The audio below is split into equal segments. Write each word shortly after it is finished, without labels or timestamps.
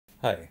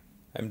Hi,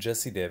 I'm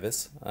Jesse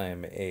Davis.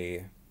 I'm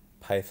a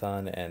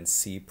Python and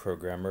C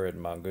programmer at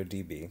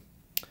MongoDB.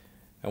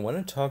 I want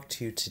to talk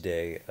to you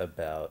today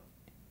about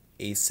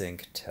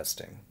async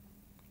testing.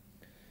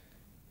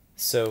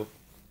 So,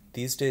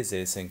 these days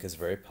async is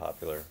very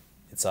popular.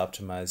 It's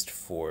optimized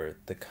for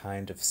the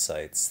kind of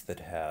sites that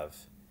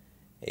have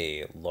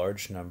a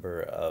large number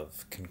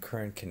of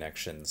concurrent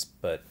connections,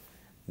 but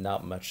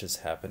not much is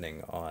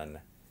happening on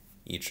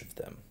each of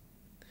them.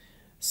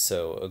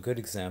 So a good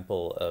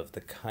example of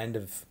the kind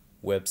of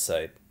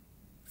website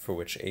for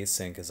which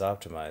async is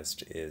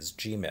optimized is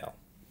Gmail.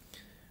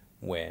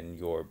 When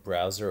your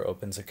browser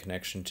opens a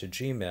connection to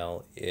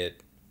Gmail,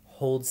 it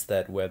holds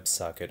that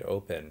WebSocket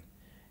open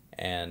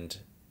and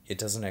it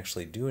doesn't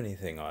actually do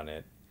anything on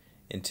it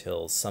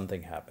until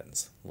something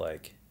happens,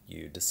 like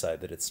you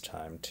decide that it's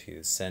time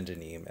to send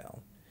an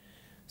email.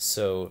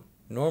 So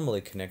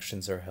normally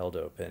connections are held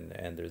open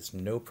and there's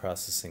no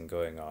processing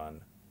going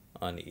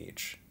on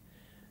each.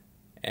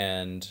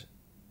 And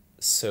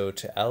so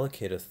to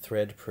allocate a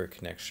thread per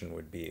connection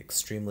would be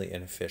extremely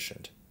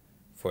inefficient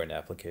for an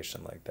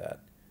application like that.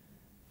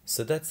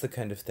 So that's the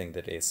kind of thing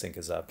that async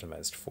is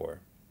optimized for.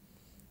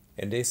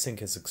 And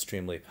async is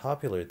extremely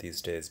popular these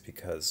days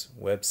because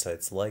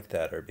websites like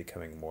that are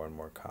becoming more and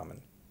more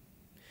common.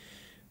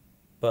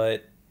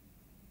 But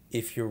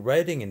if you're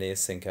writing an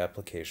async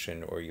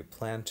application or you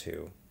plan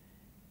to,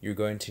 you're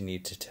going to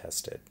need to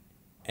test it.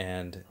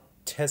 And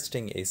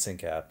testing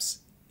async apps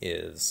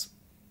is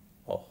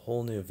a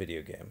whole new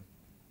video game.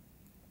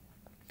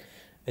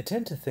 I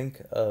tend to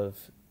think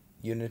of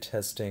unit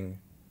testing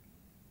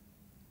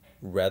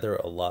rather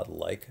a lot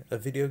like a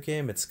video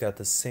game. It's got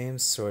the same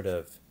sort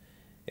of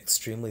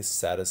extremely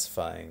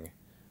satisfying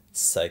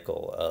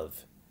cycle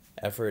of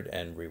effort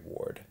and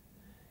reward.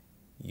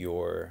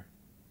 You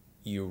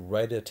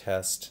write a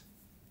test,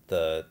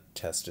 the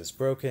test is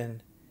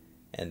broken,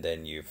 and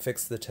then you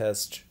fix the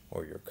test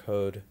or your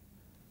code,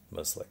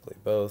 most likely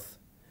both,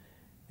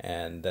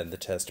 and then the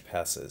test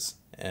passes.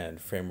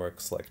 And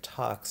frameworks like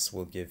Tox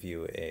will give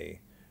you a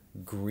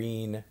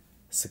green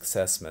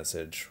success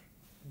message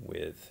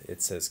with,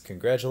 it says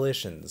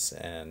congratulations,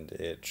 and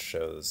it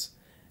shows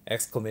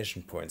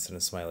exclamation points and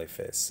a smiley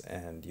face,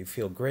 and you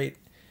feel great,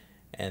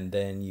 and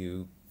then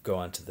you go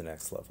on to the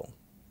next level.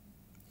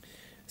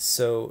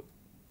 So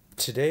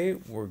today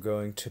we're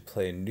going to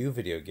play a new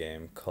video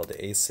game called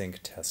Async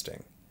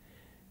Testing.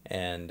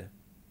 And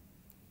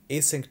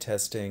async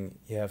testing,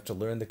 you have to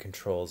learn the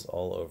controls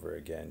all over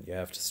again. You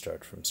have to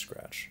start from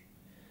scratch.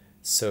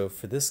 So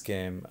for this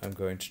game, I'm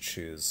going to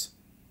choose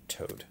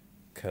Toad,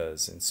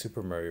 because in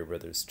Super Mario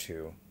Bros.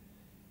 2,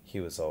 he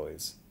was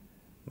always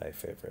my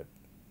favorite.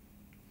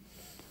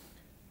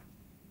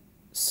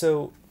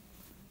 So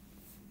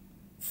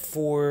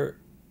for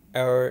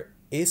our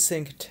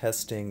async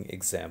testing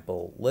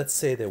example, let's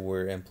say that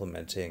we're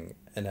implementing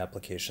an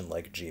application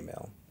like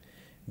Gmail.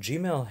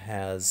 Gmail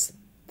has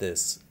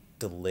this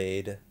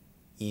delayed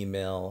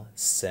email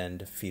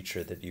send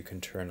feature that you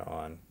can turn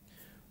on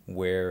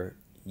where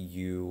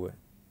you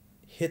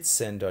hit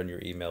send on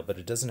your email, but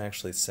it doesn't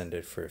actually send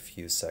it for a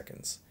few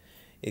seconds.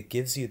 It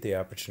gives you the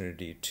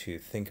opportunity to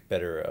think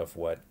better of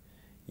what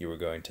you were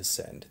going to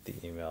send.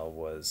 The email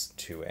was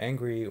too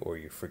angry, or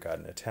you forgot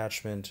an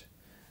attachment,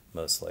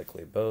 most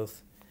likely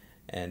both.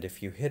 And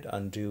if you hit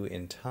undo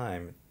in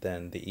time,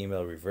 then the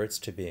email reverts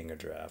to being a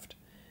draft,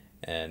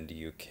 and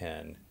you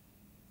can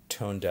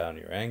tone down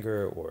your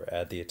anger or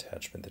add the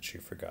attachment that you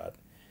forgot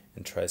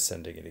and try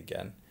sending it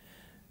again.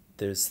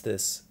 There's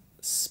this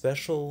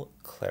special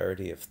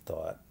clarity of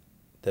thought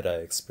that I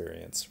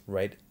experience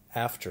right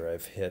after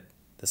I've hit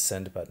the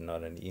send button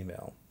on an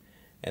email.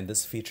 And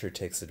this feature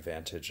takes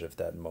advantage of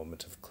that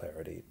moment of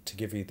clarity to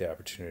give you the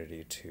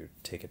opportunity to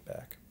take it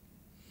back.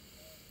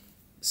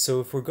 So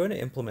if we're going to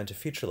implement a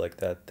feature like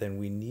that, then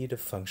we need a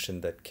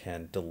function that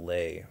can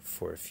delay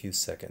for a few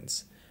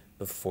seconds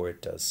before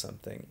it does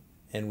something.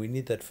 And we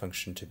need that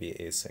function to be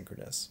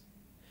asynchronous.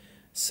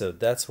 So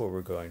that's what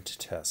we're going to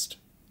test.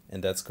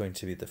 And that's going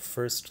to be the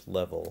first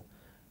level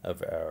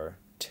of our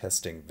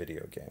testing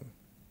video game.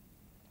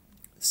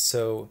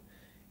 So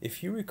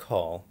if you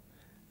recall,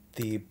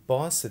 the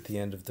boss at the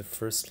end of the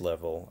first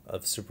level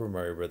of Super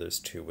Mario Bros.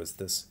 2 was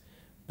this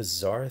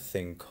bizarre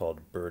thing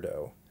called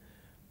Birdo,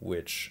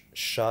 which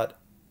shot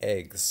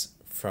eggs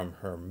from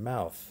her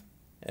mouth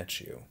at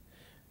you,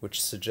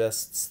 which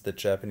suggests that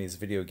Japanese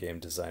video game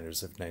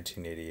designers of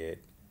 1988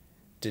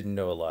 didn't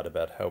know a lot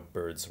about how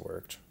birds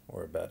worked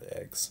or about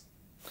eggs.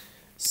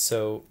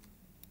 So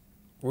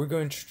we're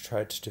going to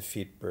try to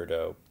defeat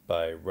Birdo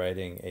by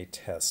writing a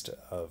test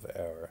of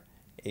our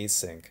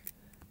async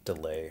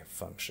delay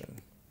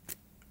function.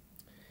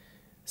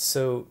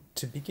 So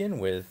to begin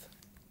with,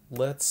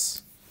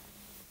 let's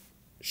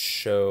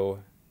show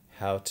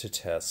how to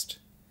test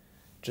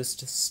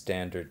just a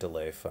standard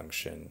delay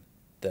function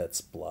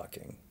that's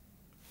blocking.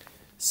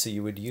 So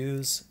you would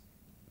use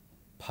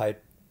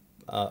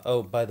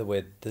oh, by the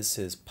way, this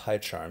is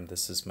PyCharm.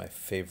 This is my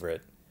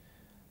favorite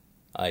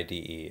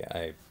IDE.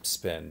 I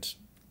spend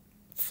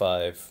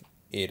 5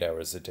 8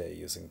 hours a day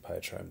using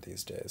PyCharm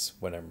these days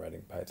when I'm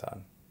writing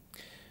Python.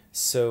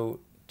 So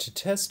to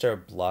test our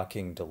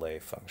blocking delay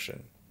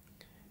function,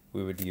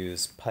 we would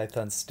use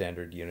Python's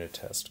standard unit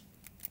test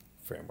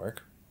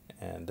framework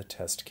and the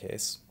test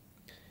case.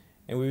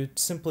 And we would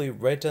simply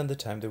write down the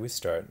time that we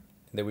start,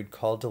 and then we'd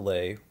call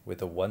delay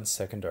with a 1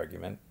 second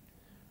argument,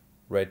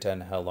 write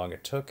down how long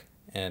it took,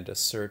 and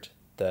assert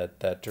that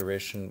that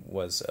duration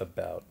was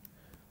about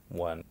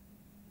 1.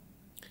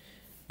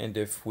 And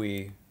if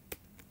we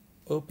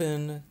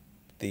open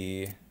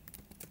the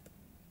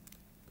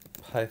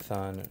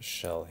Python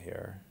shell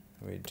here,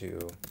 we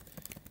do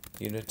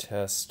unit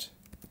test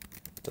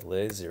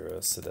delay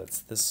 0, so that's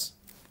this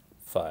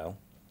file.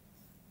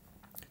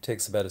 It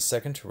takes about a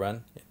second to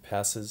run, it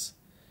passes,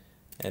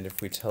 and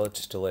if we tell it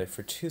to delay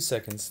for 2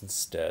 seconds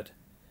instead,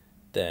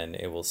 then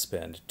it will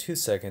spend 2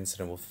 seconds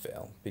and it will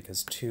fail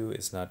because 2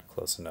 is not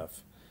close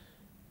enough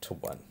to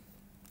 1.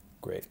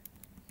 Great.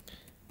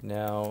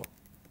 Now,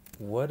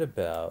 what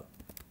about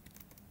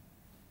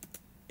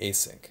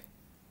async?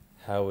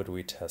 How would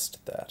we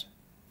test that?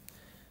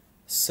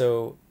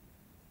 So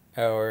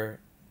our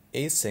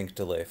async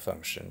delay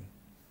function,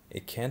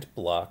 it can't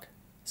block,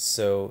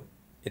 so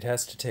it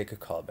has to take a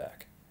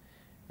callback.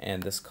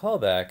 And this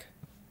callback,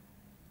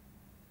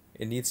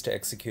 it needs to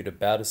execute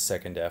about a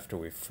second after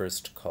we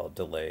first called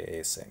delay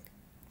async.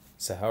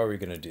 So how are we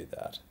going to do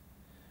that?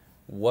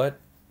 What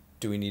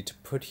do we need to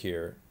put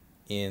here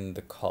in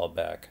the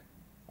callback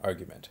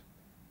argument?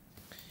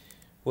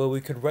 Well,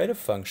 we could write a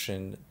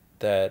function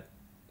that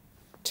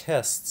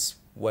tests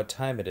what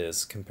time it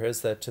is,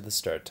 compares that to the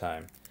start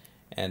time,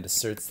 and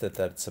asserts that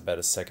that's about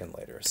a second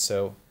later.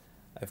 So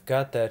I've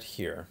got that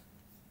here,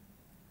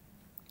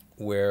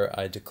 where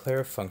I declare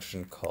a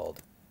function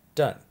called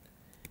done.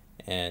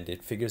 And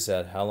it figures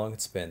out how long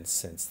it's been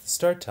since the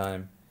start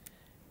time,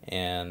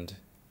 and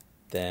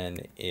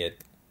then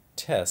it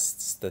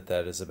tests that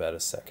that is about a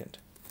second.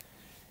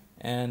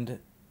 And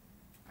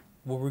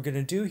what we're going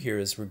to do here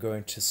is we're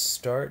going to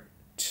start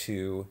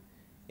to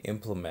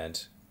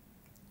implement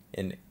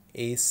an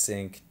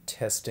async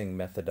testing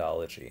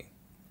methodology.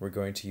 We're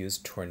going to use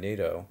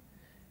Tornado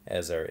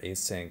as our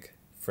async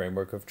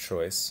framework of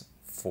choice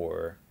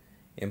for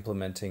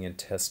implementing and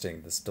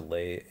testing this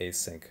delay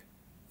async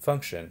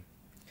function.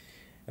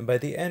 And by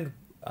the end,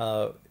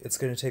 it's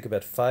going to take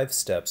about 5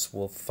 steps.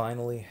 We'll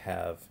finally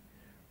have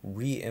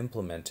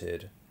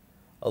re-implemented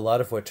a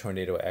lot of what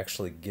Tornado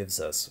actually gives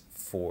us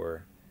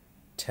for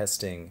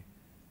testing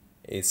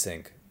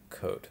async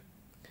code.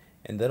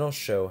 And then I'll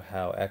show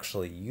how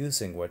actually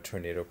using what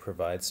Tornado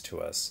provides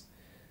to us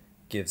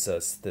gives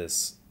us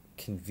this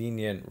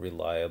convenient,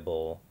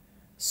 reliable,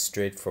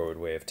 straightforward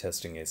way of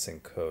testing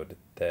async code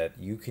that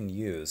you can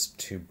use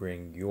to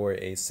bring your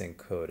async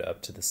code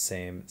up to the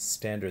same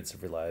standards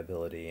of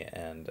reliability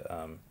and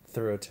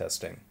thorough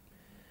testing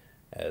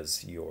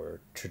as your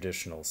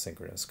traditional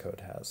synchronous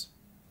code has.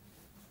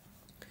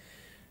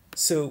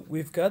 So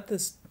we've got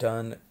this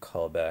done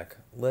callback.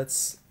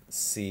 Let's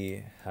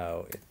see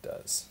how it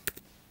does.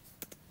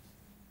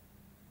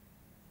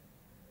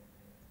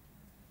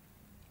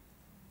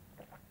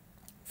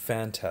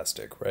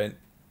 Fantastic, right?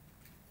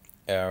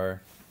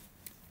 Our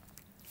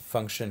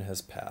function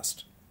has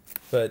passed.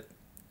 But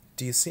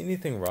do you see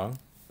anything wrong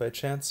by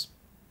chance?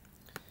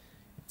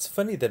 It's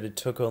funny that it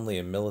took only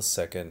a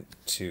millisecond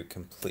to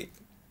complete,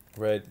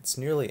 right? It's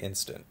nearly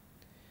instant.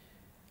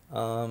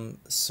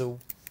 So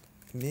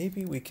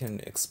maybe we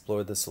can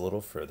explore this a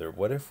little further.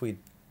 What if we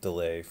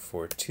delay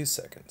for 2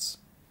 seconds?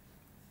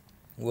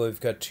 Well, we've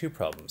got 2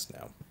 problems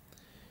now.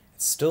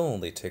 It still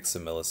only takes a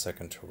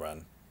millisecond to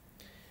run,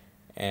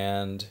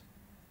 and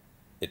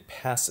it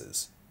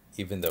passes,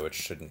 even though it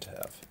shouldn't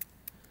have.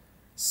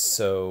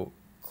 So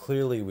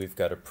clearly we've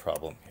got a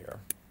problem here.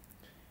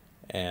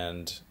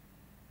 And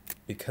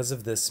because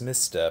of this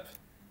misstep,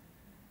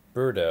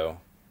 Birdo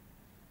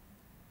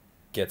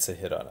gets a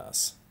hit on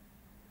us.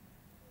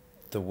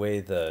 The way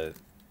the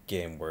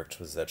game worked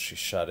was that she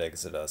shot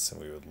eggs at us and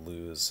we would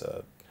lose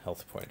a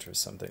health point or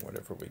something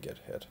whenever we get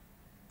hit.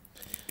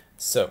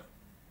 So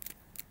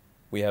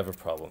we have a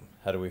problem.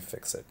 How do we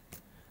fix it?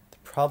 The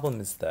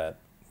problem is that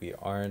we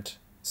aren't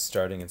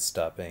starting and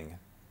stopping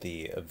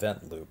the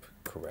event loop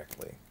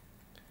correctly.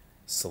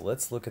 So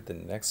let's look at the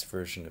next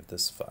version of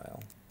this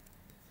file.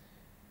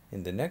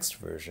 In the next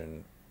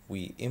version,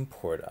 we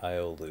import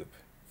IO loop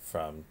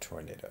from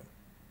Tornado.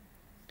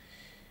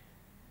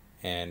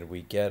 And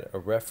we get a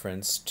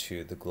reference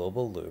to the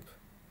global loop.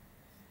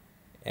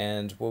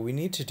 And what we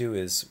need to do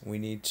is we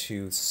need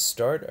to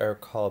start our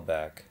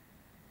callback.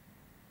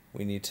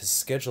 We need to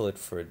schedule it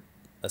for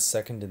a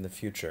second in the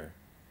future,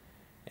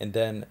 and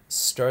then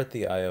start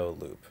the IO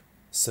loop.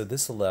 So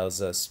this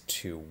allows us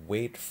to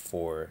wait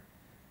for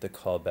the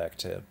callback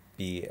to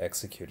be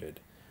executed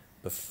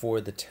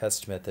before the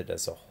test method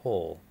as a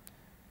whole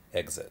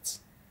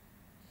exits.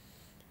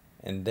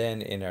 And then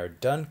in our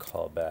done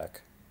callback,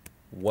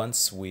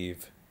 once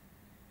we've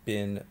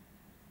been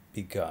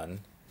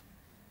begun,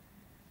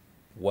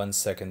 1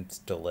 second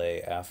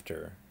delay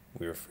after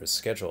we were first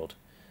scheduled,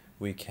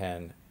 we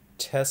can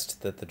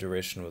test that the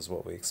duration was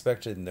what we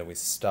expected, and then we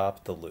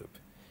stop the loop.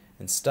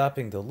 And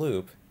stopping the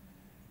loop,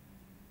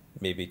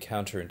 maybe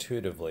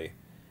counterintuitively,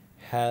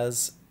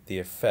 has the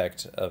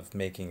effect of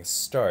making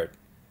start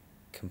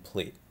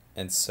complete.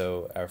 And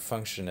so our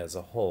function as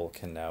a whole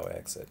can now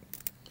exit.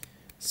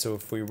 So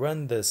if we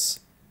run this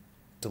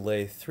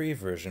delay 3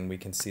 version, we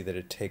can see that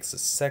it takes a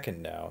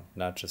second now,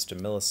 not just a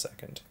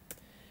millisecond,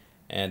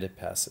 and it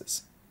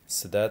passes.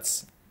 So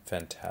that's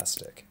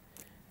fantastic.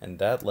 And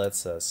that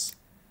lets us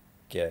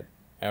get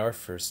our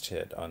first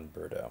hit on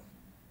Birdo.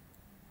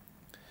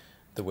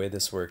 The way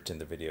this worked in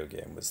the video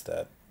game was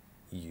that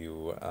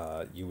you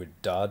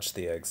would dodge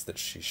the eggs that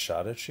she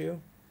shot at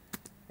you,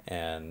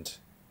 and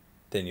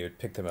then you would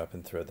pick them up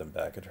and throw them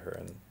back at her,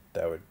 and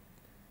that would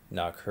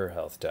knock her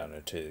health down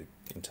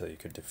until you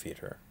could defeat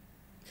her.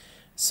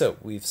 So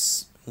we've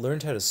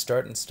learned how to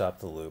start and stop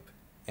the loop,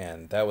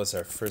 and that was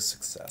our first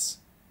success.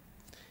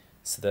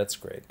 So that's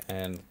great.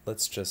 And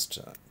let's just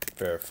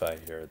verify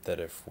here that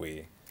if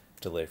we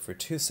delay for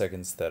 2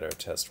 seconds that our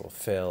test will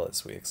fail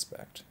as we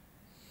expect.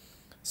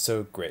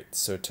 So great.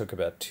 So it took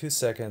about 2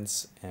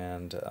 seconds,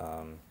 and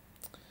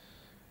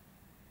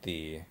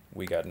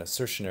we got an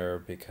assertion error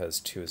because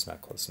 2 is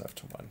not close enough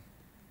to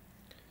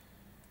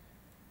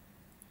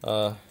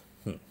 1.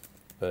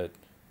 But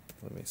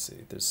let me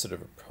see. There's sort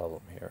of a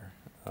problem here.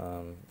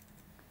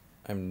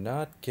 I'm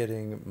not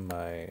getting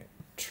my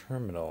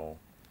terminal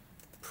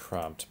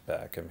prompt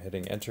back. I'm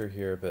hitting enter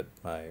here, but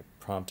my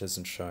prompt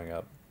isn't showing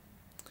up.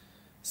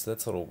 So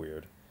that's a little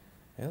weird.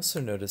 I also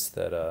noticed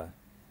that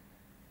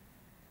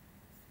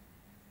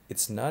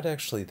it's not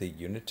actually the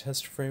unit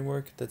test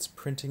framework that's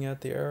printing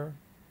out the error.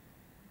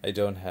 I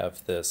don't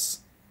have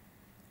this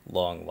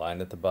long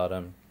line at the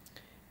bottom.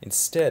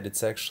 Instead,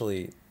 it's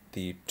actually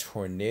the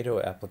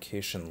Tornado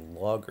application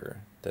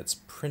logger that's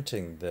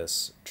printing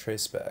this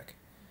traceback.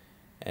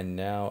 And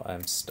now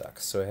I'm stuck.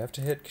 So I have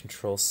to hit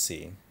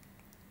Control-C,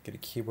 get a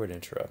keyboard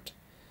interrupt.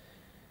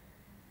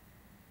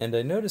 And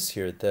I notice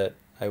here that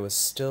I was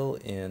still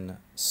in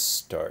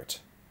start,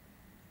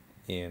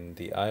 in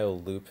the IO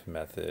loop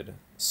method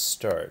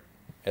start,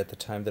 at the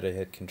time that I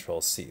hit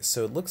Control-C.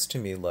 So it looks to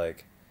me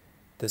like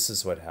this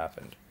is what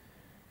happened.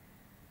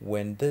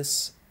 When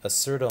this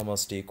assert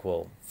almost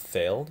equal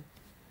failed,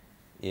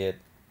 it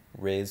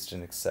raised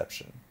an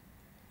exception.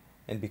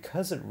 And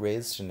because it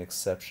raised an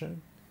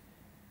exception,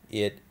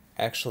 it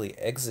actually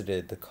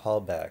exited the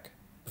callback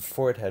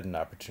before it had an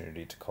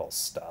opportunity to call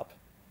stop.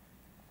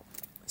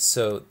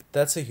 So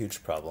that's a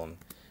huge problem,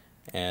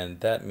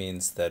 and that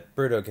means that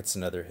Birdo gets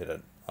another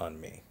hit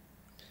on me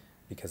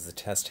because the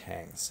test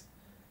hangs.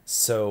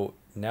 So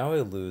now I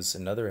lose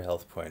another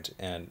health point,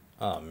 and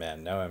oh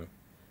man, now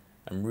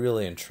I'm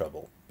really in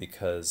trouble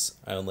because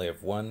I only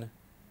have 1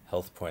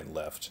 health point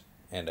left,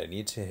 and I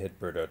need to hit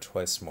Birdo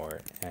twice more,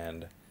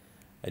 and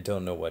I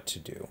don't know what to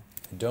do.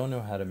 I don't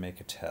know how to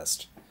make a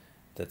test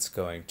that's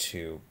going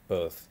to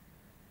both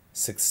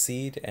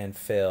succeed and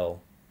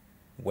fail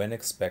when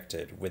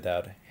expected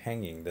without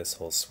hanging this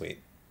whole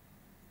suite.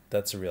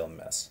 That's a real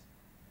mess.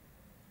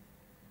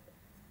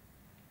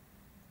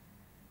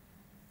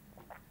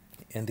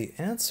 And the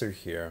answer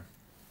here,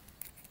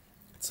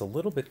 it's a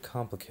little bit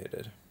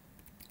complicated.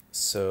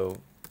 So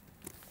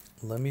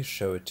let me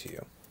show it to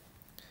you.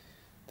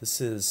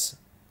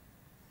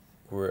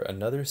 We're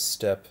another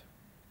step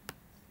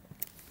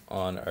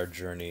on our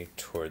journey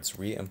towards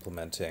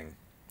re-implementing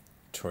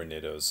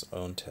Tornado's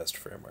own test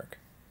framework.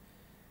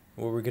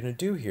 What we're going to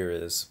do here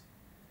is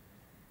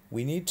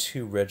we need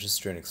to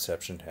register an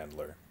exception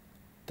handler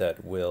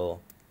that will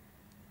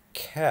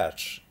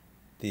catch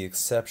the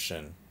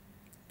exception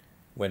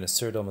when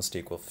assert almost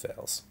equal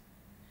fails.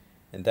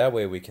 And that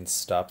way we can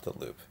stop the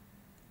loop.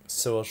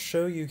 So I'll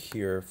show you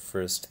here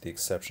first the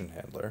exception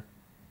handler.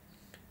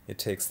 It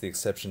takes the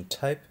exception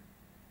type,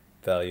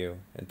 value,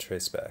 and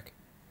traceback,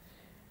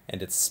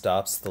 and it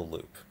stops the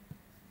loop.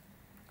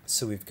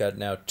 So we've got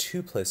now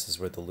 2 places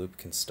where the loop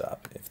can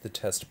stop. If the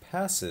test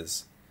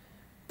passes,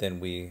 then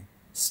we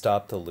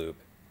stop the loop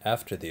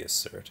after the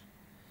assert.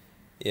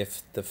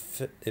 If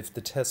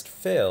the test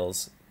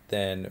fails,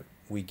 then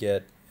we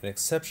get an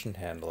exception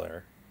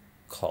handler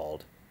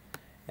called,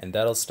 and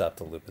that'll stop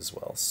the loop as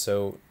well.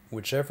 So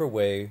whichever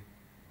way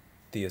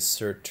the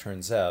assert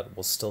turns out,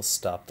 we'll still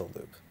stop the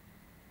loop.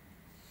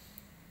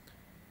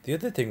 The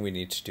other thing we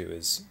need to do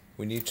is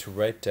we need to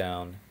write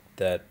down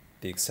that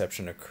the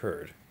exception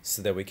occurred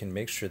so that we can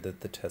make sure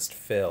that the test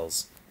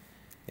fails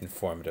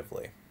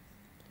informatively.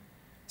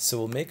 So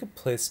we'll make a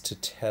place to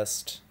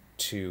test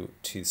to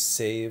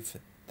save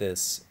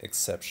this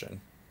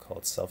exception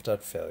called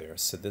self.failure.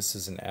 So this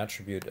is an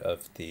attribute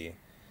of the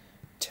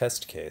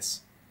test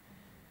case,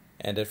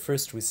 and at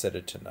first we set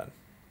it to none.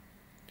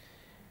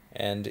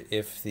 And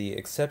if the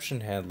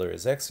exception handler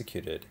is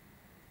executed,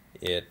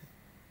 it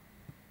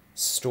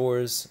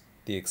stores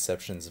the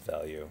exception's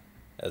value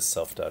as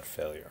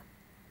self.failure.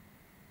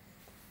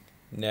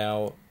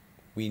 Now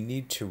we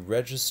need to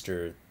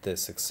register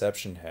this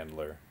exception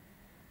handler,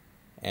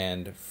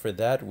 and for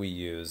that we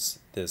use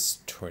this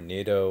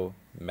Tornado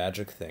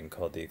magic thing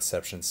called the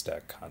exception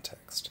stack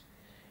context.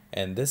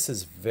 And this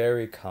is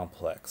very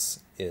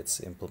complex, its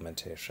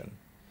implementation.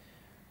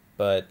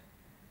 But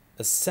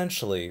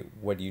essentially,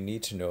 what you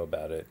need to know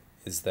about it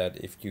is that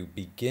if you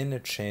begin a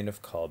chain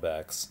of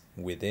callbacks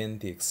within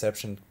the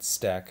exception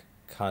stack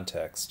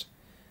context,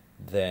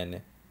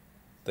 then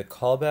the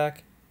callback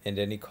and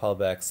any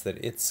callbacks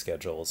that it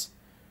schedules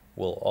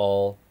will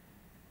all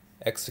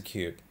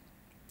execute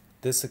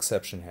this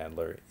exception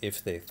handler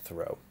if they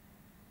throw.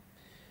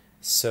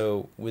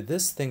 So with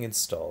this thing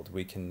installed,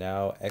 we can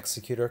now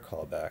execute our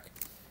callback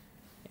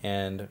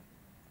and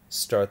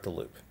start the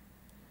loop.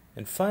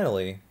 And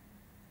finally,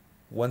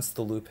 once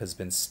the loop has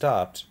been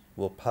stopped,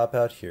 we'll pop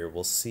out here,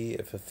 we'll see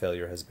if a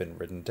failure has been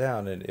written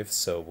down, and if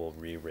so, we'll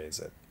re-raise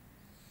it.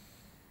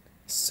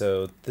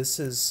 So this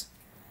is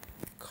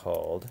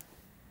called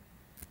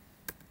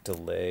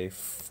delay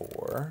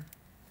 4,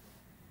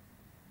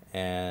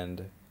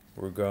 and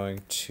we're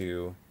going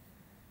to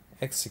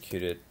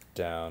execute it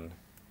down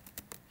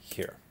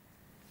here.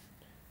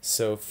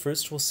 So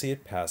first we'll see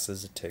it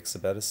passes, it takes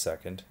about a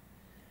second,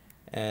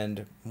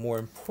 and more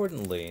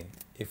importantly,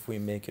 if we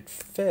make it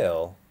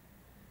fail,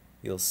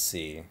 you'll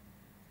see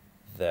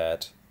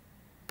that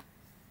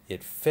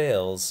it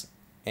fails,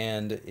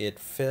 and it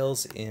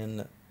fails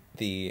in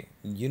the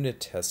unit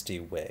testy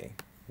way,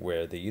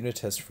 where the unit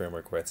test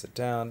framework writes it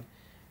down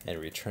and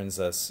returns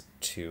us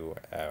to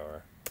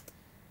our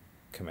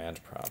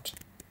command prompt.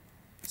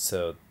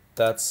 So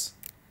that's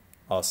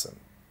awesome,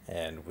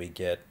 and we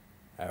get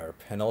our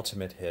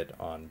penultimate hit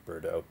on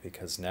Birdo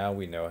because now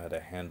we know how to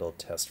handle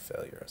test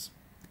failures.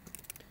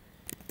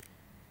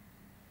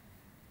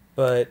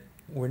 But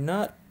we're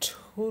not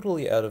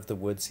totally out of the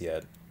woods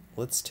yet.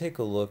 Let's take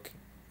a look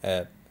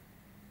at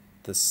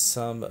the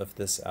sum of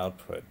this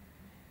output.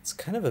 It's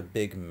kind of a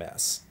big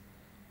mess.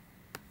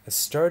 I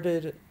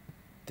started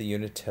the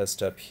unit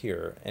test up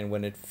here, and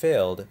when it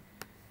failed,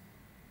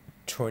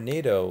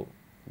 Tornado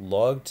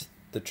logged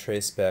the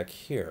traceback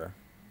here.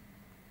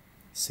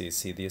 So you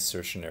see the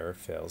assertion error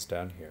fails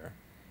down here.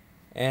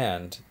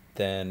 And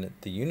then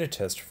the unit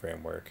test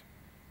framework,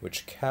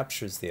 which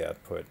captures the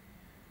output,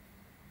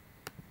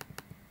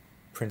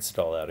 prints it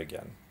all out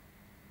again.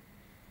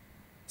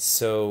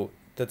 So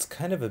that's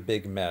kind of a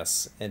big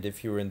mess, and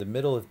if you were in the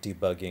middle of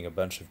debugging a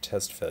bunch of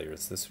test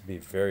failures, this would be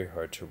very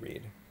hard to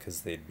read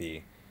because they'd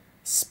be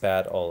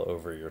spat all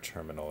over your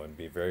terminal and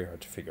be very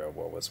hard to figure out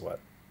what was what.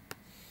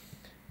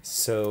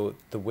 So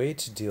the way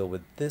to deal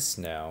with this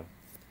now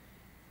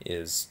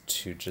is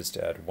to just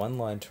add one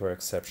line to our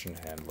exception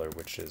handler,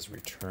 which is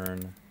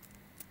return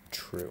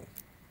true.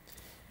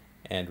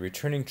 And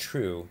returning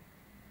true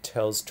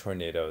tells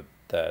Tornado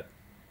that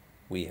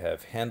we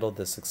have handled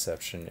this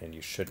exception and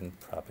you shouldn't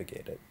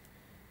propagate it.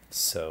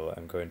 So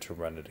I'm going to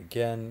run it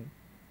again,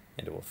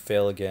 and it will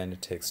fail again.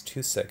 It takes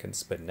 2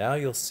 seconds, but now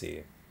you'll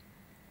see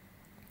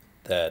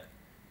that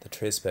the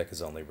traceback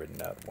is only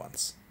written out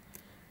once.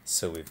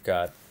 So we've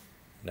got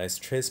a nice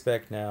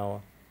traceback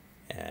now,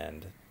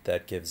 and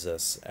that gives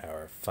us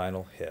our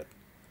final hit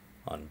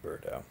on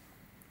Birdo.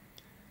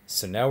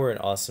 So now we're in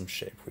awesome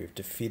shape. We've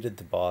defeated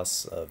the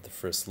boss of the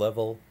first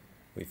level.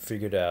 We've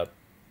figured out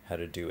how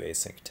to do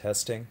async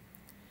testing.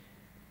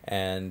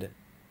 And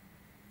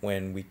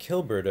when we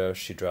kill Birdo,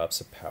 she drops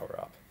a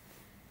power-up.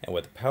 And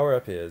what the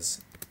power-up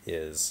is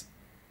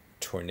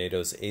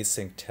Tornado's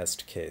async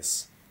test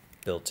case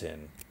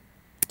built-in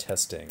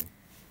testing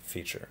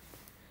feature.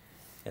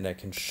 And I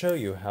can show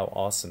you how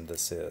awesome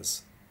this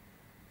is.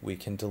 We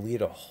can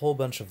delete a whole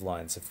bunch of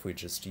lines if we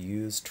just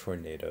use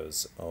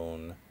Tornado's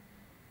own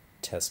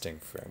testing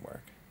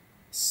framework.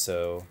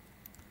 So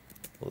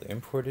we'll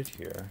import it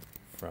here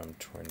from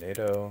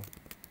Tornado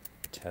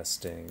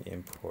testing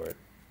import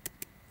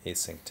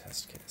async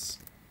test case.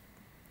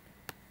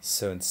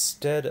 So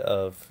instead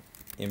of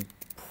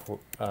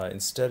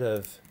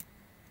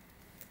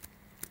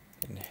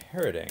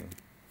inheriting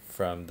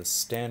from the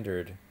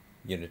standard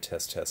unit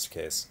test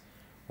case,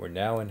 we're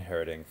now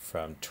inheriting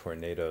from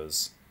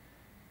Tornado's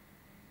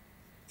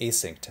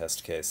async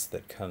test case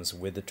that comes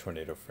with the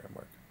Tornado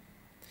framework.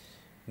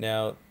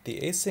 Now, the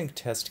async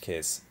test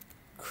case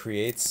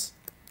creates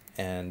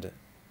and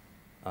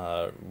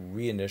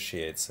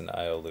reinitiates an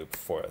IO loop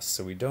for us,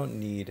 so we don't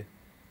need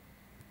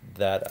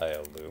that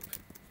IO loop.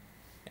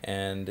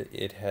 And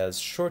it has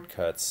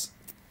shortcuts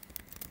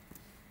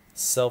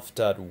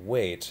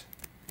self.wait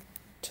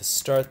to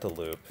start the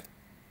loop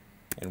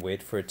and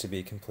wait for it to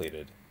be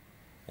completed,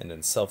 and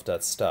then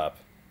self.stop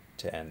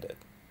to end it.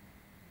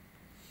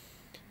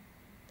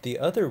 The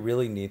other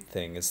really neat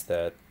thing is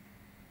that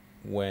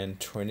when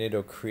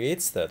Tornado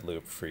creates that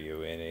loop for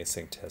you in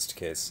async test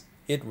case,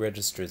 it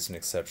registers an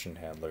exception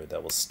handler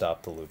that will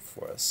stop the loop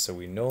for us. So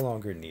we no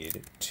longer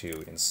need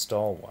to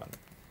install one.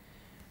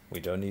 We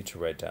don't need to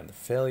write down the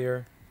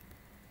failure,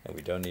 and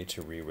we don't need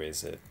to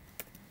re-raise it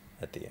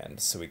at the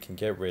end. So we can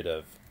get rid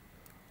of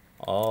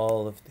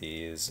all of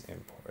these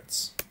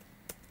imports.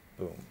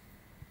 Boom.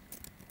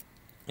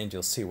 And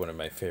you'll see one of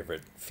my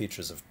favorite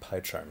features of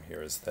PyCharm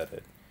here is that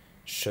it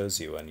shows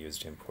you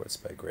unused imports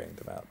by graying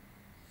them out.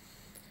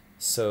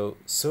 So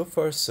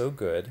far so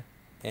good.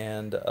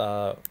 And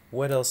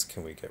what else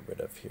can we get rid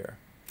of here?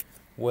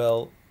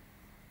 Well,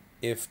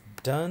 if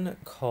done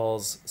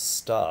calls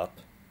stop,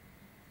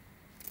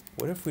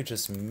 what if we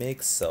just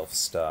make self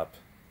stop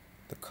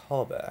the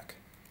callback?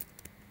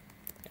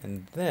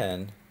 And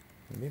then,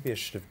 maybe I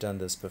should have done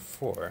this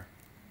before,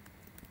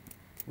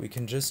 we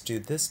can just do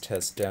this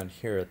test down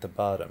here at the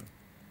bottom.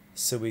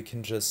 So we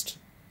can just,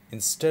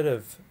 instead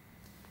of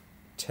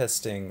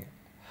testing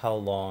how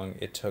long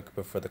it took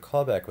before the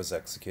callback was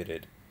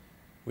executed,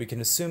 we can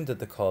assume that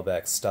the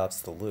callback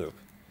stops the loop,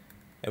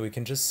 and we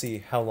can just see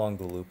how long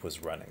the loop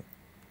was running,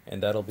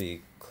 and that'll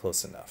be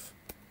close enough.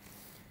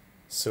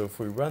 So if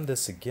we run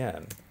this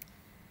again,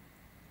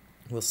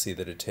 we'll see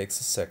that it takes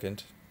a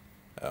second.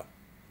 Oh.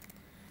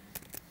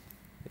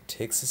 It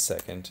takes a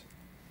second,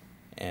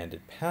 and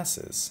it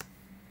passes,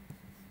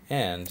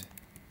 and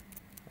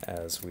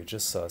as we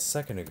just saw a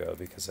second ago,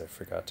 because I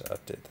forgot to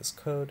update this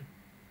code,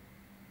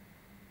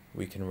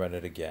 we can run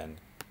it again,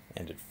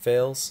 and it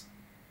fails.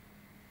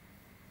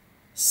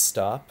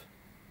 Stop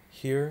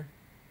here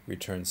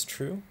returns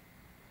true,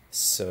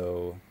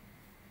 so,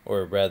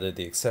 or rather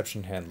the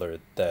exception handler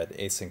that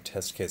async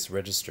test case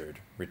registered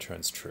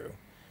returns true.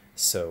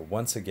 So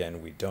once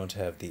again, we don't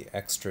have the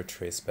extra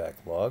traceback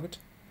logged,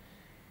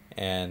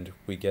 and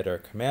we get our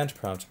command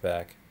prompt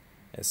back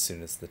as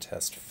soon as the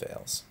test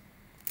fails.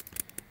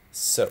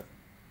 So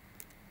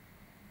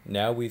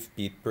now we've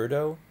beat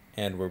Birdo,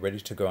 and we're ready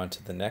to go on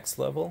to the next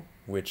level,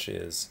 which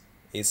is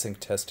async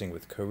testing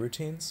with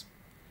coroutines.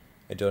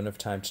 I don't have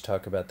time to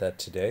talk about that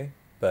today,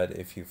 but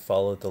if you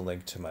follow the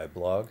link to my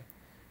blog,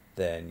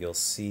 then you'll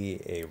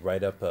see a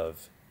write-up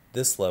of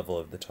this level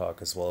of the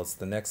talk as well as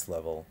the next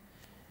level,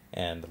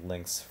 and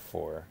links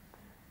for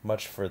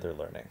much further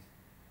learning.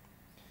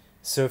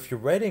 So if you're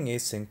writing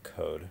async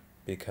code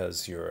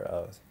because you're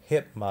a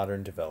hip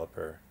modern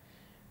developer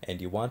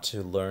and you want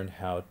to learn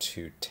how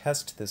to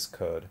test this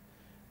code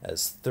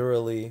as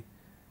thoroughly,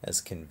 as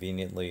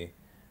conveniently,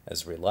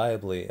 as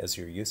reliably as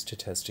you're used to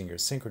testing your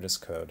synchronous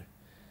code,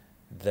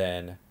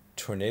 then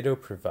Tornado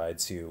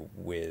provides you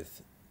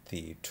with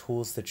the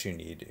tools that you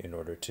need in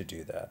order to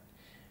do that,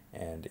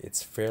 and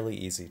it's fairly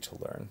easy to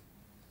learn.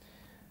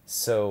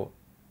 So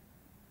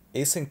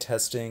async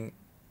testing,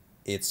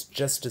 it's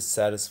just as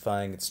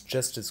satisfying, it's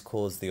just as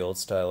cool as the old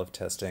style of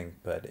testing,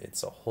 but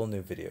it's a whole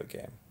new video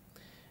game.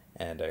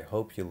 And I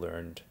hope you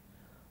learned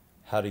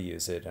how to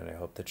use it, and I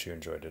hope that you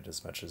enjoyed it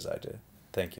as much as I did.